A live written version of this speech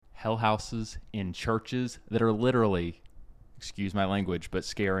hell houses in churches that are literally, excuse my language, but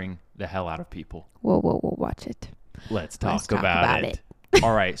scaring the hell out of people. Whoa, watch it. Let's talk about it.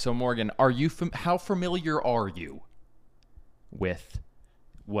 All right, so Morgan, how familiar are you with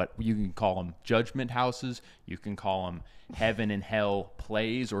what you can call them judgment houses? You can call them heaven and hell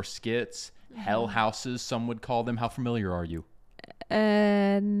plays or skits, hell houses, some would call them. How familiar are you?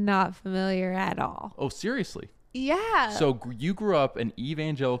 Not familiar at all. Oh, seriously? Yeah. So you grew up an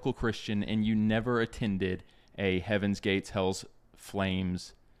evangelical Christian and you never attended a Heaven's Gates, Hell's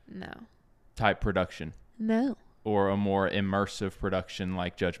Flames type production? No. Or a more immersive production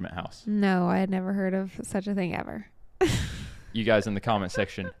like Judgment House? No, I had never heard of such a thing ever. You guys in the comment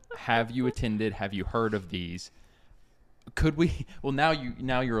section, have you attended? Have you heard of these? Could we? Well, now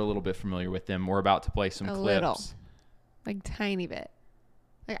you're a little bit familiar with them. We're about to play some clips. Little. Like tiny bit.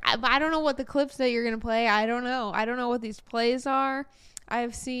 Like I don't know what the clips that you're going to play. I don't know. I don't know what these plays are.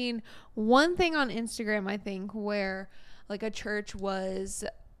 I've seen one thing on Instagram, I think, where like a church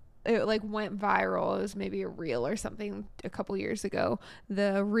it like went viral. It was maybe a reel or something a couple years ago.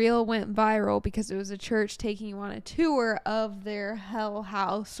 The reel went viral because it was a church taking you on a tour of their hell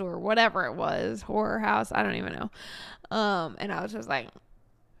house or whatever it was, horror house. I don't even know. And I was just like,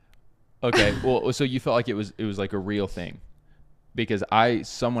 okay. Well, so you felt like it was like a real thing, because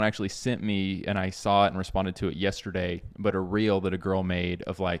someone actually sent me and I saw it and responded to it yesterday, but a reel that a girl made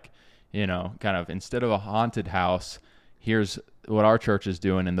of like, kind of instead of a haunted house, here's what our church is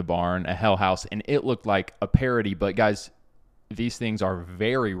doing in the barn, a hell house. And it looked like a parody, but guys, these things are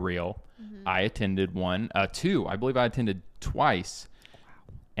very real. Mm-hmm. I attended two. I believe I attended twice.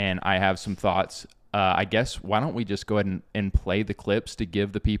 Wow. And I have some thoughts. I guess, why don't we just go ahead and play the clips to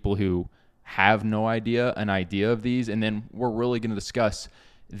give the people who have no idea an idea of these. And then we're really going to discuss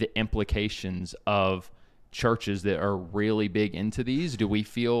the implications of churches that are really big into these. Do we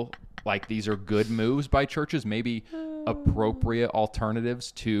feel like these are good moves by churches, maybe appropriate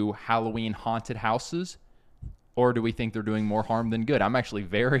alternatives to Halloween haunted houses? Or do we think they're doing more harm than good? I'm actually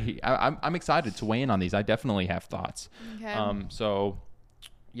I'm excited to weigh in on these. I definitely have thoughts. Okay. So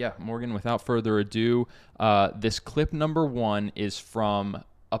yeah, Morgan, without further ado, this clip number 1 is from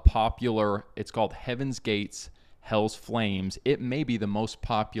a popular, it's called Heaven's Gates, Hell's Flames. It may be the most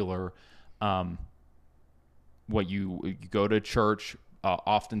popular, you go to church,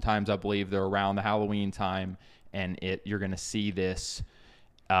 oftentimes I believe they're around the Halloween time, and you're going to see this.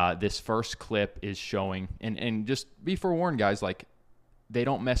 This first clip is showing, and just be forewarned, guys, like, they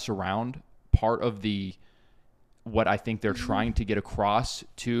don't mess around. Part of what I think they're trying to get across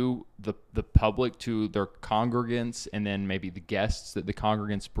to the public, to their congregants, and then maybe the guests that the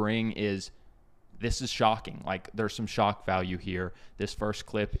congregants bring is, this is shocking. Like, there's some shock value here. This first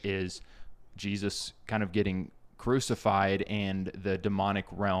clip is Jesus kind of getting crucified and the demonic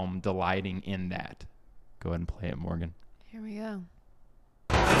realm delighting in that. Go ahead and play it, Morgan. Here we go.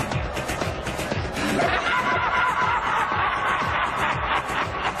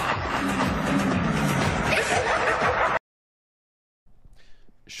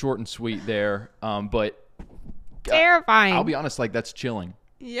 Short and sweet there, but terrifying. I'll be honest, like, that's chilling.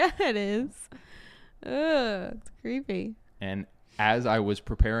 Yeah, it is. Ugh, it's creepy. And as I was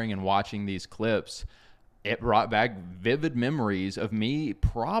preparing and watching these clips, it brought back vivid memories of me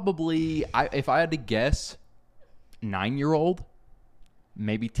probably, if I had to guess, 9-year-old,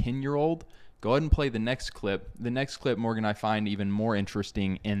 maybe 10-year-old. Go ahead and play the next clip. The next clip, Morgan, I find even more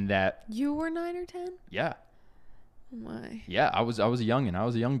interesting in that... You were 9 or 10? Yeah. Oh my. Yeah, I was a youngin'. I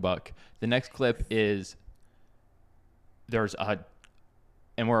was a young buck. The next clip is...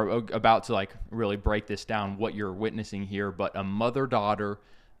 And we're about to, like, really break this down, what you're witnessing here, but a mother-daughter,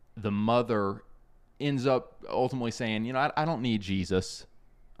 the mother ends up ultimately saying, I don't need Jesus.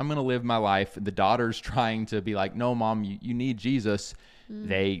 I'm going to live my life. The daughter's trying to be like, no, Mom, you need Jesus.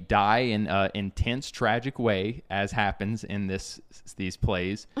 They die in an intense, tragic way, as happens in these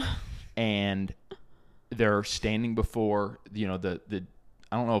plays. And they're standing before, I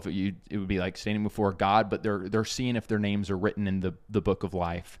don't know if it would be like standing before God, but they're seeing if their names are written in the book of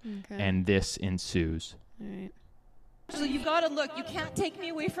life. Okay. And this ensues. All right. So you've got to look. You can't take me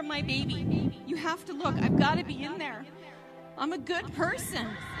away from my baby. You have to look. I've got to be in there. I'm a good person.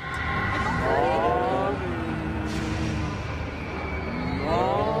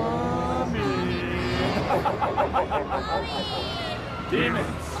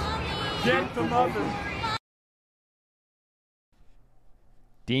 Demons, get the mother.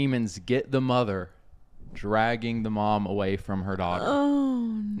 Demons get the mother, dragging the mom away from her daughter. Oh,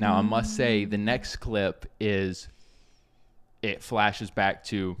 Now, I must say, the next clip it flashes back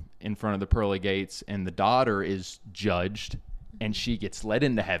to in front of the pearly gates, and the daughter is judged and she gets led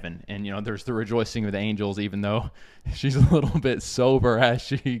into heaven. And, there's the rejoicing of the angels, even though she's a little bit sober as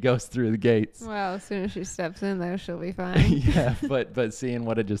she goes through the gates. Well, as soon as she steps in there, she'll be fine. Yeah, but seeing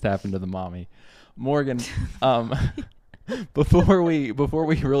what had just happened to the mommy. Morgan, before we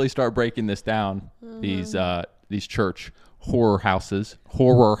really start breaking this down, these church horror houses,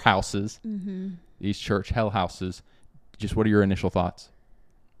 these church hell houses, just what are your initial thoughts?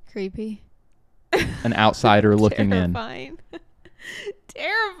 Creepy. An outsider looking in. Terrifying.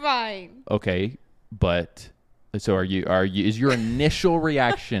 Terrifying. Okay, but so are you? Is your initial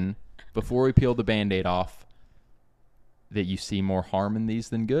reaction before we peel the Band-Aid off that you see more harm in these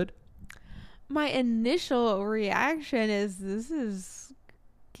than good? My initial reaction is this is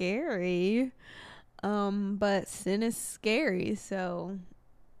scary. But sin is scary, so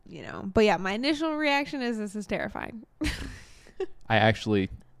But yeah, my initial reaction is this is terrifying. I actually,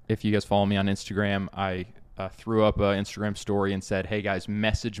 if you guys follow me on Instagram, I threw up an Instagram story and said, hey guys,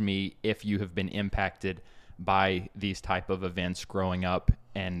 message me if you have been impacted by these type of events growing up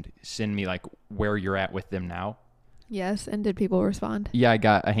and send me like where you're at with them now. Yes, and did people respond? Yeah, I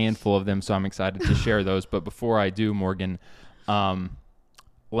got a handful of them, so I'm excited to share those. But before I do, Morgan,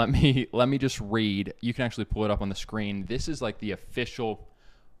 let me just read. You can actually pull it up on the screen. This is like the official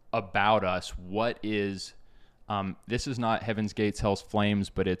about us. What is this is not Heaven's Gates, Hell's Flames,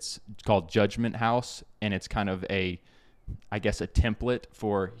 but it's called Judgment House, and it's kind of a template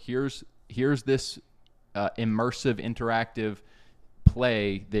for here's this immersive, interactive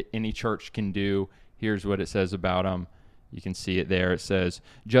play that any church can do. Here's what it says about them. You can see it there. It says,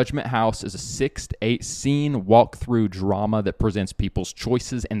 Judgment House is a 6 to 8 scene walkthrough drama that presents people's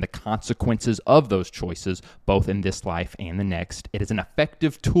choices and the consequences of those choices, both in this life and the next. It is an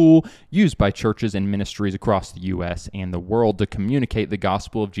effective tool used by churches and ministries across the U.S. and the world to communicate the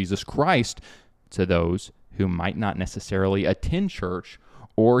gospel of Jesus Christ to those who might not necessarily attend church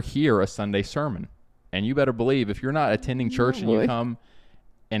or hear a Sunday sermon. And you better believe, if you're not attending church and you come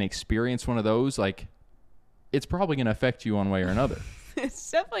and experience one of those, like, it's probably going to affect you one way or another.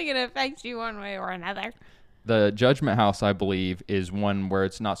 It's definitely going to affect you one way or another. The Judgment House, I believe, is one where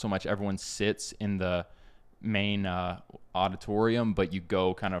it's not so much everyone sits in the main auditorium, but you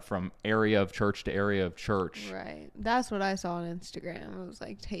go kind of from area of church to area of church. Right. That's what I saw on Instagram. It was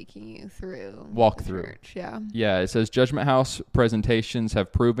like taking you through. Walk through. Church. Yeah. Yeah, it says Judgment House presentations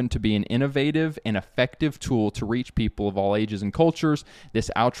have proven to be an innovative and effective tool to reach people of all ages and cultures. This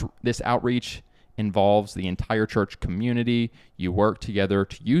outreach involves the entire church community. You work together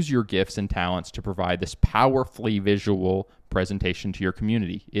to use your gifts and talents to provide this powerfully visual presentation to your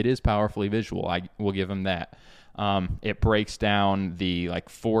community. It is powerfully visual. I will give them that. It breaks down the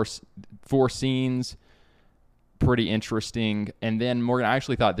four scenes. Pretty interesting. And then Morgan, I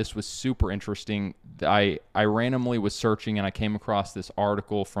actually thought this was super interesting. I randomly was searching and I came across this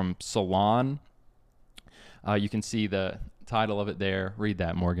article from Salon. You can see the title of it there. Read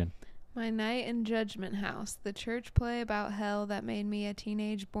that, Morgan. My Night in Judgment House, the church play about hell that made me a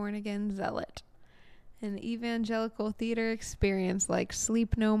teenage born-again zealot. An evangelical theater experience like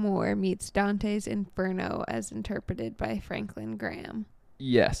Sleep No More meets Dante's Inferno as interpreted by Franklin Graham.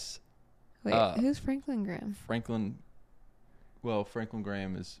 Yes. Wait, who's Franklin Graham? Franklin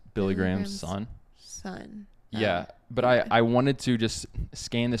Graham is Billy Graham's son. Yeah, but I wanted to just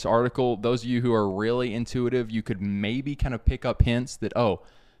scan this article. Those of you who are really intuitive, you could maybe kind of pick up hints that,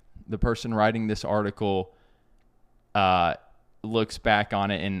 the person writing this article looks back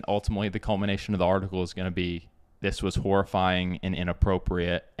on it, and ultimately the culmination of the article is going to be, this was horrifying and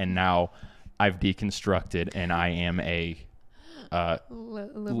inappropriate, and now I've deconstructed, and I am a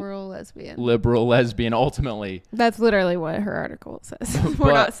liberal lesbian. Ultimately, that's literally what her article says.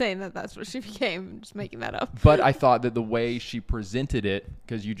 We're not saying that that's what she became. I'm just making that up. But I thought that the way she presented it,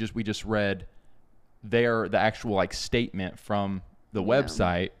 because we just read the actual statement from the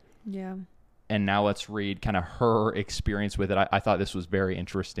website. Yeah. And now let's read kind of her experience with it. I thought this was very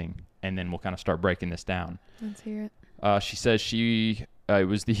interesting. And then we'll kind of start breaking this down. Let's hear it. She says it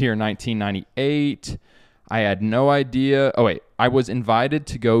was the year 1998. I had no idea. I was invited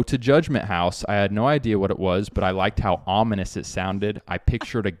to go to Judgment House. I had no idea what it was, but I liked how ominous it sounded. I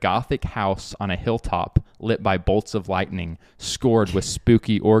pictured a gothic house on a hilltop lit by bolts of lightning, scored with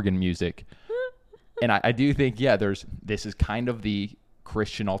spooky organ music. And I do think, this is kind of the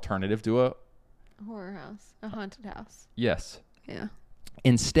Christian alternative to a horror house, a haunted house. Yes. Yeah.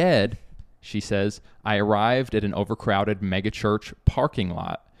 Instead, she says, I arrived at an overcrowded megachurch parking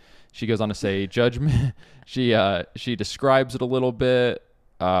lot. She goes on to say, Judgment. She describes it a little bit.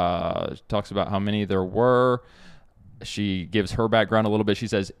 Talks about how many there were. She gives her background a little bit. She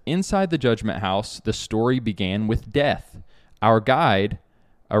says, inside the Judgment House, the story began with death. Our guide,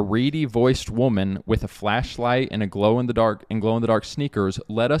 a reedy-voiced woman with a flashlight and glow-in-the-dark sneakers,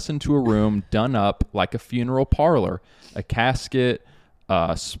 led us into a room done up like a funeral parlor. A casket,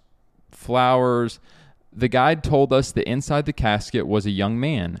 flowers. The guide told us that inside the casket was a young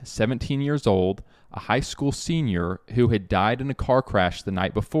man, 17 years old, a high school senior who had died in a car crash the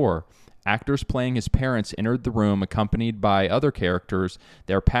night before. Actors playing his parents entered the room accompanied by other characters,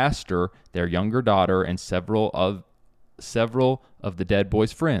 their pastor, their younger daughter, and several of the dead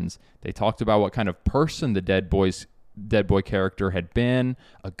boy's friends. They talked about what kind of person the dead boy character had been: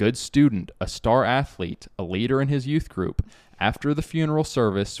 a good student, a star athlete, a leader in his youth group. After the funeral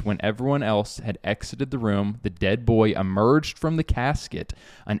service, when everyone else had exited the room, the dead boy emerged from the casket.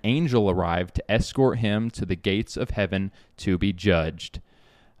 An angel arrived to escort him to the gates of heaven to be judged.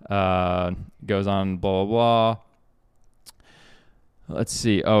 Goes on, blah, blah, blah. Let's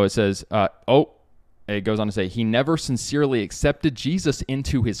see. Oh, it says, it goes on to say, he never sincerely accepted Jesus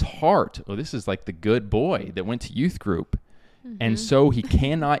into his heart. Oh, this is like the good boy that went to youth group. And so he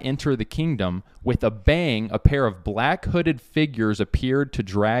cannot enter the kingdom. With a bang, a pair of black hooded figures appeared to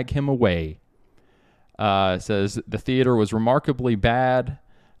drag him away. It says, the theater was remarkably bad,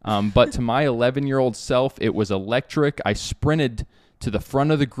 but to my 11-year-old self, it was electric. I sprinted to the front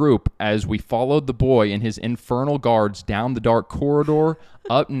of the group as we followed the boy and his infernal guards down the dark corridor.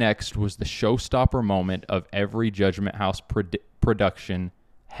 Up next was the showstopper moment of every Judgment House production,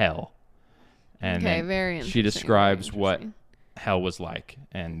 hell. And Okay, then very interesting. she describes very what interesting. hell was like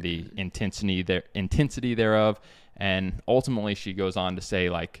and the intensity thereof. And ultimately she goes on to say,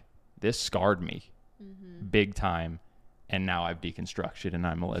 like, this scarred me big time, and now I've deconstructed and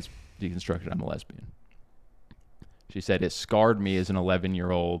I'm a lesbian. She said it scarred me as an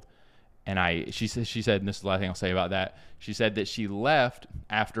 11-year-old, and she said, and this is the last thing I'll say about that. She said that she left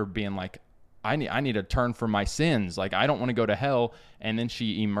after being like, I need to turn from my sins. Like, I don't want to go to hell. And then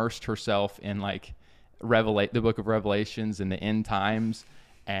she immersed herself in like the book of Revelations and the end times,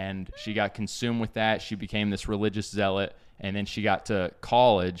 and she got consumed with that. She became this religious zealot, and then she got to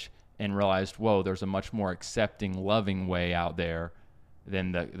college and realized, whoa, there's a much more accepting, loving way out there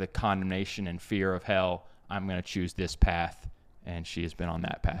than the condemnation and fear of hell. I'm going to choose this path. And she has been on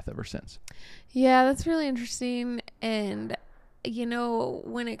that path ever since. Yeah, that's really interesting. And, you know,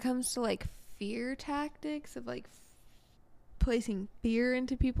 when it comes to like fear tactics of like placing fear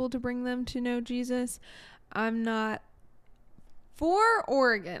into people to bring them to know Jesus, I'm not for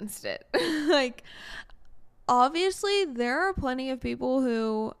or against it. Like, obviously there are plenty of people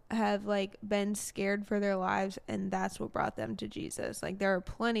who have like been scared for their lives, and that's what brought them to Jesus. Like, there are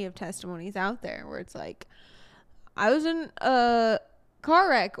plenty of testimonies out there where it's like, I was in a car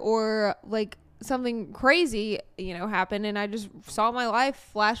wreck or like something crazy, you know, happened, and I just saw my life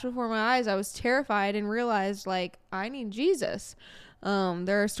flash before my eyes. I was terrified and realized, like, I need Jesus.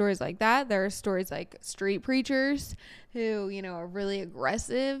 There are stories like that. There are stories like street preachers who, you know, are really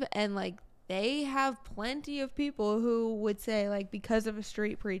aggressive, and like they have plenty of people who would say, like, because of a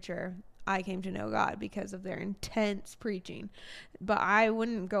street preacher, I came to know God because of their intense preaching. But I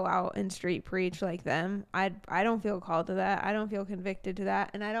wouldn't go out and street preach like them. I don't feel called to that. I don't feel convicted to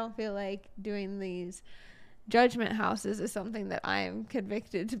that. And I don't feel like doing these judgment houses is something that I am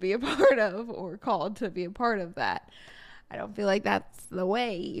convicted to be a part of or called to be a part of that. I don't feel like that's the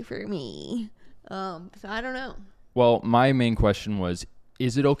way for me. So I don't know. Well, my main question was,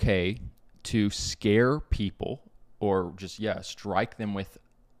 is it okay to scare people or just, strike them with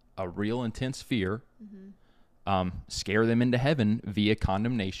a real intense fear, scare them into heaven via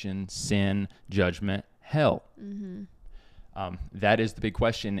condemnation, sin, judgment, hell? That is the big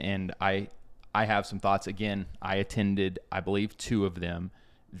question, and I have some thoughts. Again, I attended, I believe, 2 of them.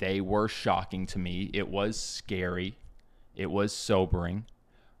 They were shocking to me. It was scary. It was sobering.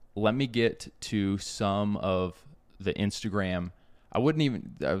 Let me get to some of the Instagram. I was going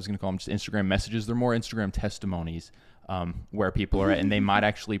to call them just Instagram messages. They're more Instagram testimonies. Where people are at, and they might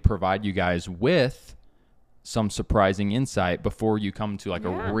actually provide you guys with some surprising insight before you come to like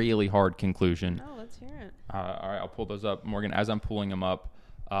a really hard conclusion. Oh, let's hear it. All right, I'll pull those up. Morgan, as I'm pulling them up,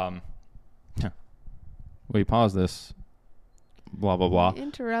 we pause this, blah, blah, blah.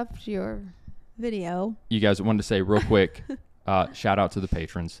 Interrupt your video. You guys wanted to say real quick, shout out to the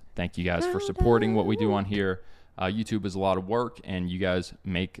patrons. Thank you guys for supporting what we do on here. YouTube is a lot of work, and you guys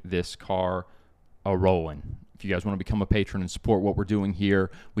make this car a rolling. If you guys want to become a patron and support what we're doing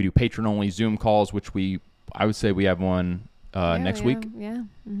here, we do patron-only Zoom calls, which I would say we have one next week. Yeah.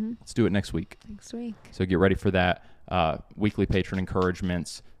 Mm-hmm. Let's do it next week. Next week. So get ready for that. Weekly patron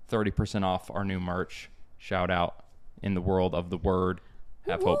encouragements, 30% off our new merch. Shout out in the world of the word.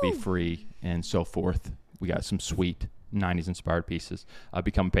 Have hope, be free, and so forth. We got some sweet 90s inspired pieces.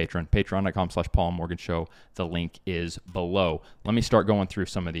 Become a patron. Patreon.com/Paul and Morgan Show. The link is below. Let me start going through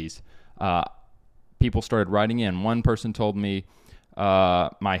some of these. People started writing in. One person told me,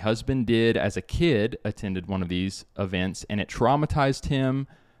 my husband did as a kid, attended one of these events, and it traumatized him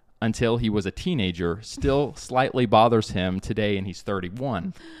until he was a teenager. Still slightly bothers him today, and he's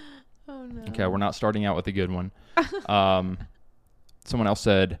 31. Oh, no. Okay, we're not starting out with a good one. Someone else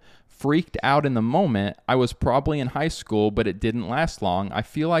said, freaked out in the moment. I was probably in high school, but it didn't last long. I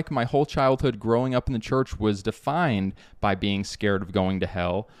feel like my whole childhood growing up in the church was defined by being scared of going to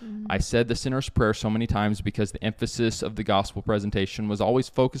hell. I said the sinner's prayer so many times because the emphasis of the gospel presentation was always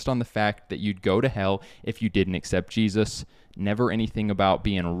focused on the fact that you'd go to hell if you didn't accept Jesus. Never anything about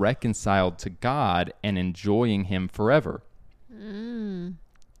being reconciled to God and enjoying him forever. You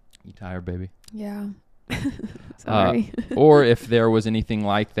tired, baby? Yeah. Sorry. Or if there was anything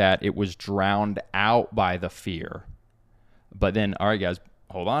like that, it was drowned out by the fear. But then, all right, guys,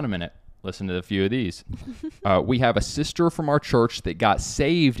 hold on a minute. Listen to a few of these. We have a sister from our church that got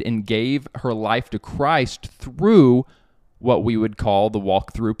saved and gave her life to Christ through what we would call the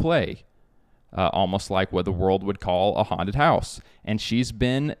walk-through play, almost like what the world would call a haunted house. And she's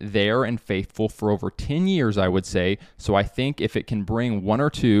been there and faithful for over 10 years, I would say. So I think if it can bring one or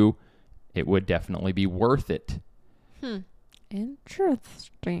two, it would definitely be worth it.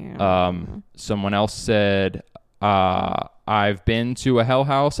 Interesting. Someone else said, I've been to a hell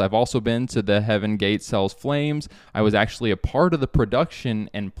house. I've also been to the Heaven Gate Sells Flames. I was actually a part of the production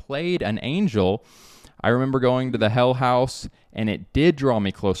and played an angel. I remember going to the hell house, and it did draw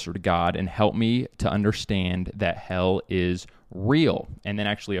me closer to God and help me to understand that hell is real. And then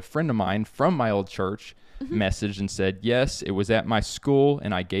actually a friend of mine from my old church messaged and said, yes, it was at my school,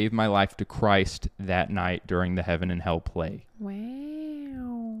 and I gave my life to Christ that night during the Heaven and Hell play.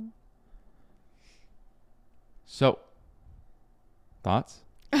 Wow. So, thoughts?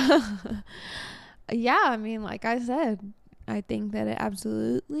 Yeah, I mean, like I said, I think that it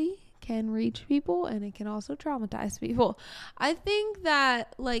absolutely can reach people, and it can also traumatize people. I think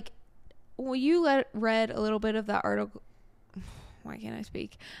that, like, when you read a little bit of that article, why can't I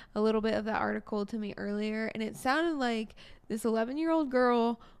speak? A little bit of that article to me earlier, and it sounded like this 11-year-old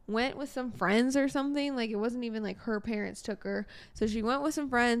girl went with some friends or something. Like, it wasn't even like her parents took her. So she went with some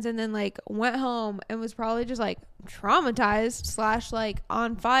friends and then like went home and was probably just like traumatized / like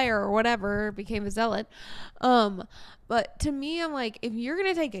on fire or whatever, became a zealot. But to me, I'm like, if you're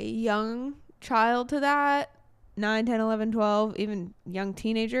going to take a young child to that, 9, 10, 11, 12, even young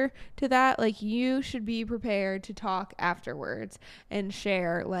teenager to that, like, you should be prepared to talk afterwards and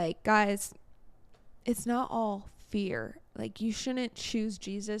share, like, guys, it's not all fear. Like, you shouldn't choose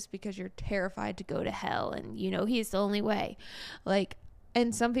Jesus because you're terrified to go to hell and, you know, he's the only way. Like,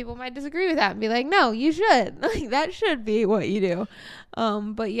 and some people might disagree with that and be like, no, you should. Like, that should be what you do.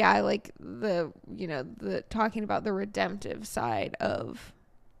 But yeah, like the talking about the redemptive side of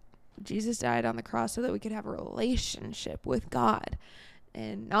Jesus died on the cross so that we could have a relationship with God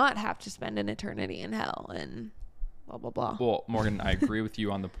and not have to spend an eternity in hell and blah, blah, blah. Well, Morgan, I agree with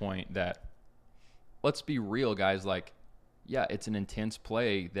you on the point that, let's be real, guys. Like, yeah, it's an intense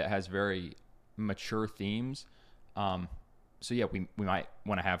play that has very mature themes. So yeah, we might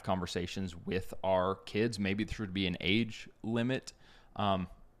want to have conversations with our kids. Maybe there should be an age limit.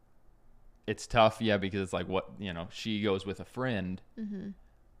 It's tough, yeah, because it's like, what, she goes with a friend. Mm-hmm.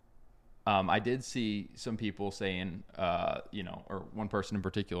 I did see some people saying, or one person in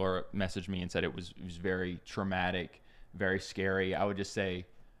particular messaged me and said it was very traumatic, very scary. I would just say,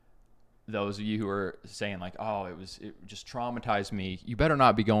 those of you who are saying like, oh, it just traumatized me, you better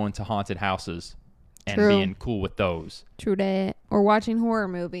not be going to haunted houses and True. being cool with those. True that. Or watching horror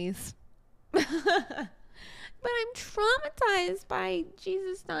movies. But I'm traumatized by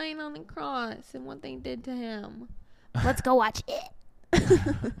Jesus dying on the cross and what they did to him. Let's go watch it.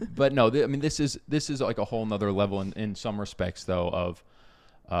 But no, this is like a whole nother level in some respects, though, of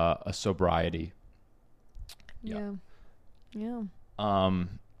a sobriety. Yeah.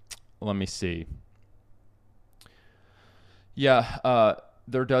 Let me see. Yeah,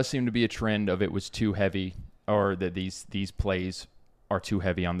 there does seem to be a trend of it was too heavy, or that these plays are too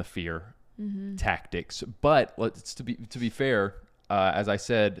heavy on the fear tactics. But to be fair, as I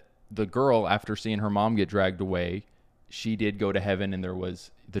said, the girl, after seeing her mom get dragged away, she did go to heaven, and there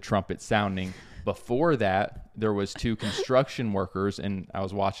was the trumpet sounding. Before that, there was 2 construction workers, and I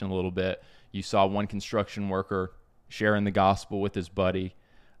was watching a little bit. You saw one construction worker sharing the gospel with his buddy.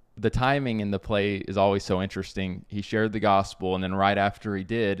 The timing in the play is always so interesting. He shared the gospel, and then right after he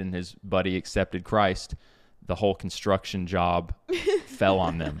did and his buddy accepted Christ, the whole construction job fell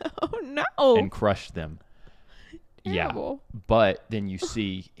on them. Oh, no. And crushed them. Terrible. Yeah. But then you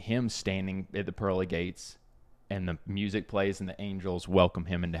see him standing at the pearly gates, and the music plays, and the angels welcome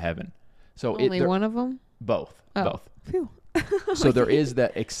him into heaven. So Only one of them? Both. Oh. Both. Phew. So there is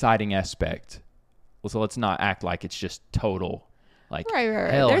that exciting aspect. So let's not act like it's just total, like Right.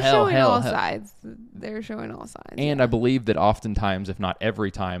 hell, They're hell, showing hell, all hell. sides. They're showing all sides. And yeah. I believe that oftentimes, if not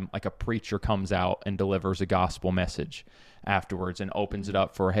every time, like a preacher comes out and delivers a gospel message afterwards and opens it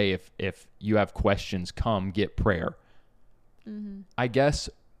up for, hey, if you have questions, come get prayer. Mm-hmm. I guess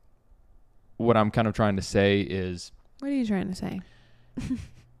what I'm kind of trying to say is, What are you trying to say?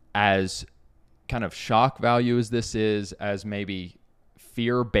 as kind of shock value as this is, as maybe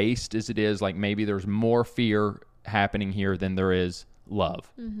fear-based as it is, like maybe there's more fear happening here than there is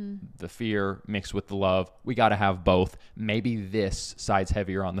love. Mm-hmm. The fear mixed with the love. We got to have both. Maybe this side's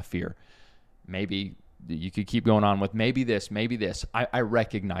heavier on the fear. Maybe you could keep going on with maybe this, maybe this. I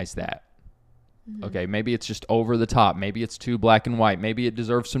recognize that. Mm-hmm. Okay, maybe it's just over the top. Maybe it's too black and white. Maybe it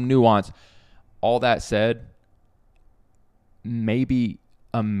deserves some nuance. All that said, maybe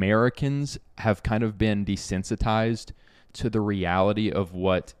Americans have kind of been desensitized to the reality of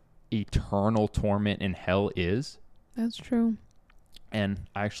what eternal torment in hell is. That's true. And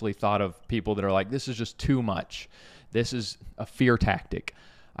I actually thought of people that are like, this is just too much. This is a fear tactic.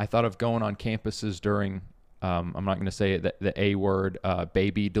 I thought of going on campuses during, I'm not going to say it, the A word,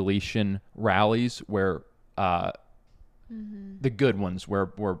 baby deletion rallies where the good ones, where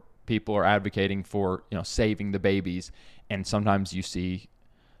people are advocating for, saving the babies. And sometimes you see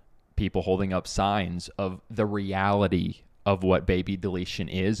people holding up signs of the reality of what baby deletion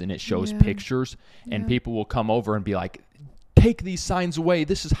is, and it shows pictures, and people will come over and be like, take these signs away.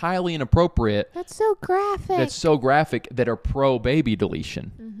 This is highly inappropriate. That's so graphic. That's so graphic, that are pro baby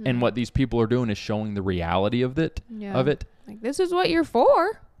deletion. And what these people are doing is showing the reality of it. Yeah. Like, this is what you're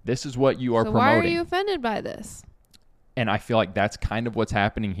for. This is what you are So promoting. why are you offended by this? And I feel like that's kind of what's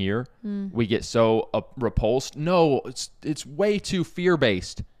happening here. We get so repulsed. No, it's way too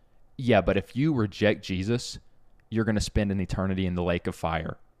fear-based. Yeah, but if you reject Jesus, you're going to spend an eternity in the lake of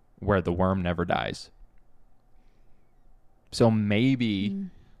fire where the worm never dies. So maybe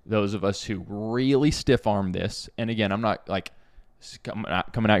those of us who really stiff-arm this, and again, I'm not like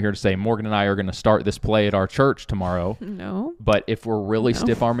coming out here to say Morgan and I are going to start this play at our church tomorrow. No. But if we're really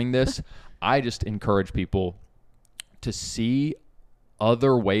stiff-arming this, I just encourage people to see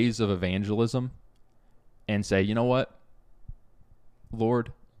other ways of evangelism and say, you know what,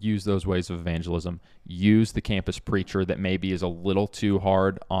 Lord, use those ways of evangelism. Use the campus preacher that maybe is a little too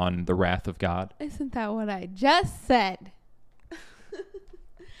hard on the wrath of God. Isn't that what I just said?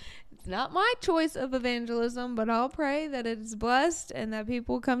 It's not my choice of evangelism, but I'll pray that it is blessed and that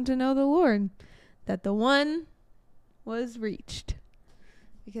people come to know the Lord, that the one was reached,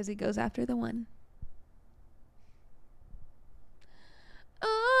 because he goes after the one.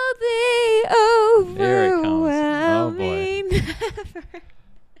 Oh, the There it comes. Oh, overwhelming.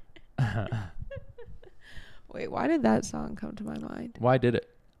 Wait, why did that song come to my mind? Why did it?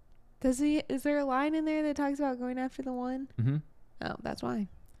 Is there a line in there that talks about going after the one? Mm-hmm. Oh, that's why.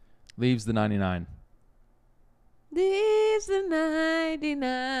 Leaves the 99. Leaves the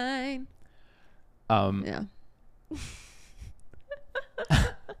 99. Yeah.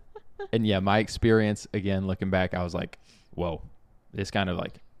 And yeah, my experience, again, looking back, I was like, whoa, this kind of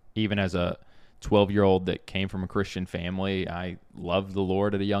like, even as a 12-year-old that came from a Christian family, I loved the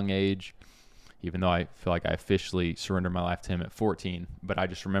Lord at a young age, even though I feel like I officially surrendered my life to him at 14. But I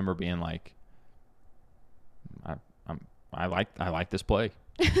just remember being like, I like this play.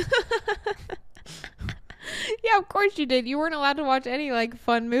 Yeah, of course you did. You weren't allowed to watch any like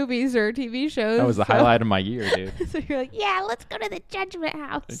fun movies or TV shows. That was the highlight of my year, dude. So you're like, yeah, let's go to the Judgment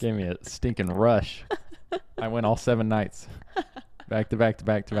House. It gave me a stinking rush. I went all 7 nights. Back to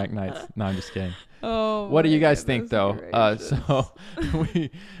back nights. No, I'm just kidding. Oh, What do my you guys think, goodness though? gracious.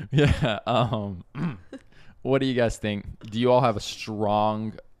 What do you guys think? Do you all have a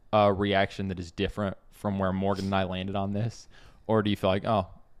strong reaction that is different from where Morgan and I landed on this? Or do you feel like, oh,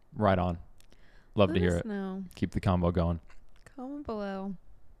 right on. Love to hear it. No. Keep the combo going. Comment below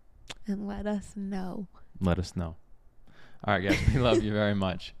and let us know. Let us know. All right, guys. We love you very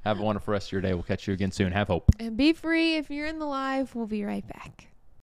much. Have a wonderful rest of your day. We'll catch you again soon. Have hope. And be free if you're in the live. We'll be right back.